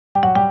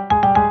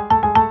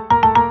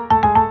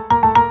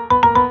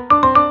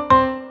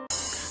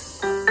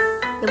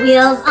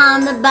wheels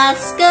on the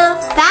bus go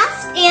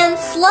fast and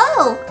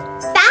slow,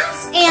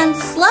 fast and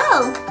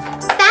slow,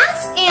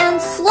 fast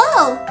and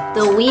slow.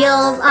 The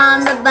wheels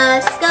on the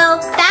bus go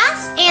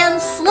fast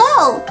and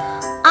slow,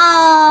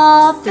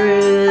 all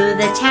through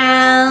the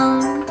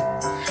town.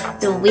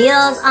 The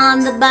wheels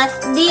on the bus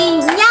đi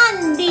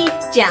nhanh đi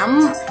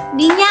chậm,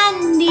 đi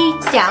nhanh đi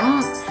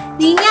chậm,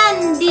 đi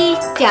nhanh đi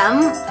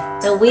chậm.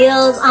 The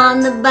wheels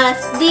on the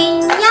bus đi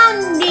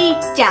nhanh đi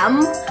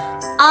chậm,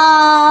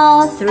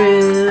 all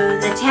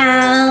through the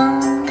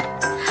town.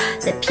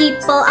 The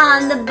people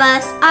on the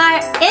bus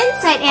are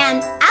inside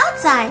and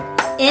outside,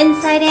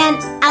 inside and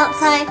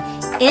outside,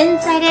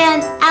 inside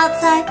and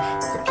outside.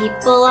 The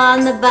people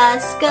on the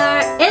bus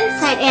go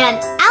inside and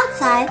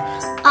outside,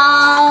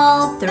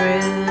 all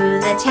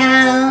through the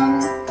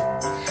town.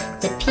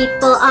 The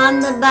people on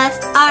the bus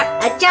are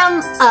ở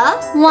trong ở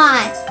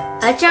ngoài,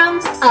 ở trong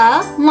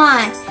ở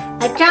ngoài,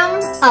 ở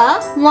trong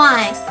ở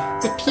ngoài.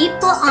 The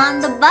people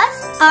on the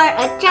bus are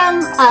ở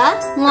trong ở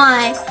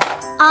ngoài,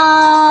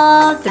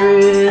 all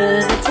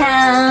through the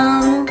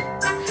town.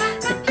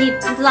 The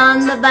people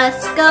on the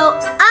bus go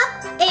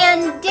up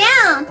and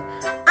down,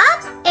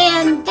 up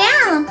and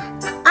down,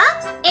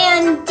 up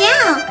and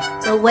down.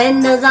 The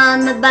windows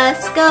on the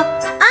bus go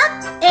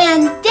up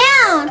and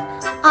down,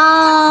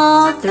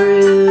 all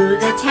through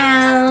the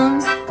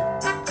town.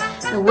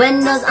 The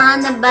windows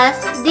on the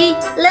bus đi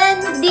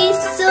lên đi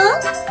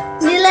xuống,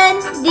 đi lên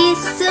đi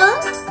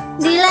xuống,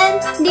 đi lên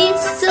đi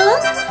xuống.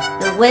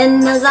 The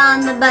windows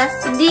on the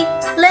bus đi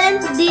lên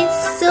đi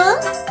xuống,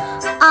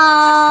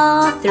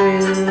 all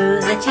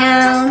through the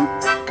town.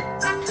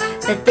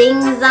 The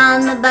things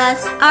on the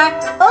bus are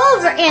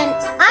over and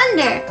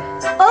under,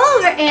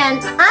 over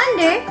and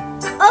under,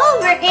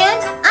 over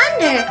and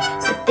under.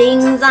 The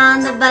things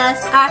on the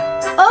bus are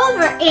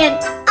over and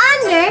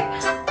under,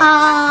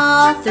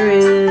 all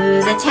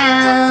through the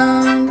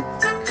town.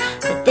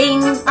 The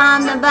things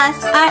on the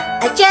bus are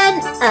ở trên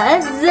ở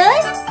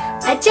dưới,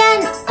 ở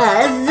trên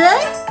ở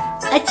dưới,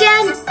 ở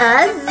trên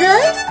ở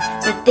dưới.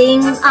 The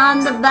things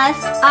on the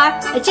bus are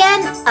ở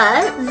trên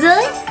ở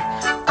dưới,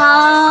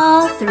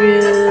 all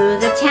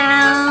through the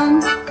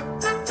town.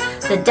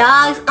 The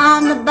dogs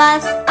on the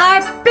bus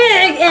are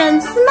big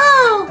and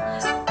small,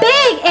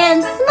 big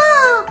and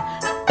small,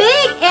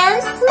 big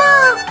and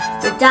small.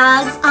 The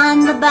dogs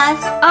on the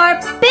bus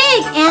are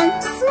big and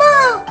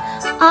small,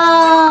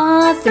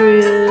 all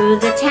through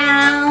the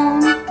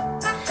town.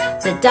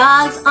 The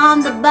dogs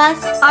on the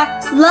bus are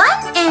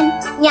lớn and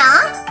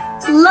nhỏ,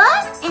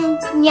 lớn and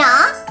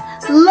nhỏ,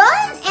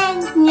 lớn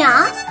and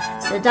nhỏ.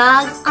 The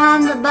dogs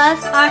on the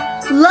bus are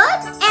lớn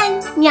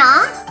and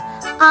nhỏ,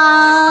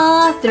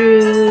 all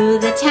through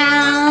the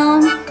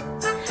town.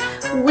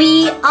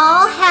 We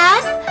all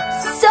had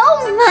so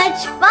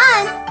much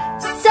fun,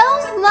 so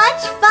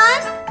much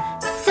fun,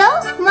 so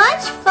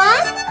much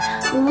fun.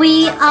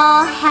 We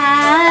all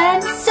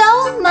had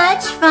so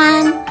much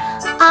fun,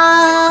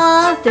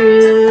 all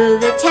through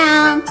the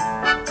town.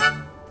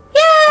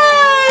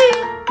 Yay!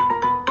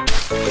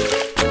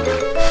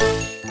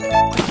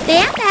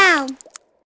 Tiếp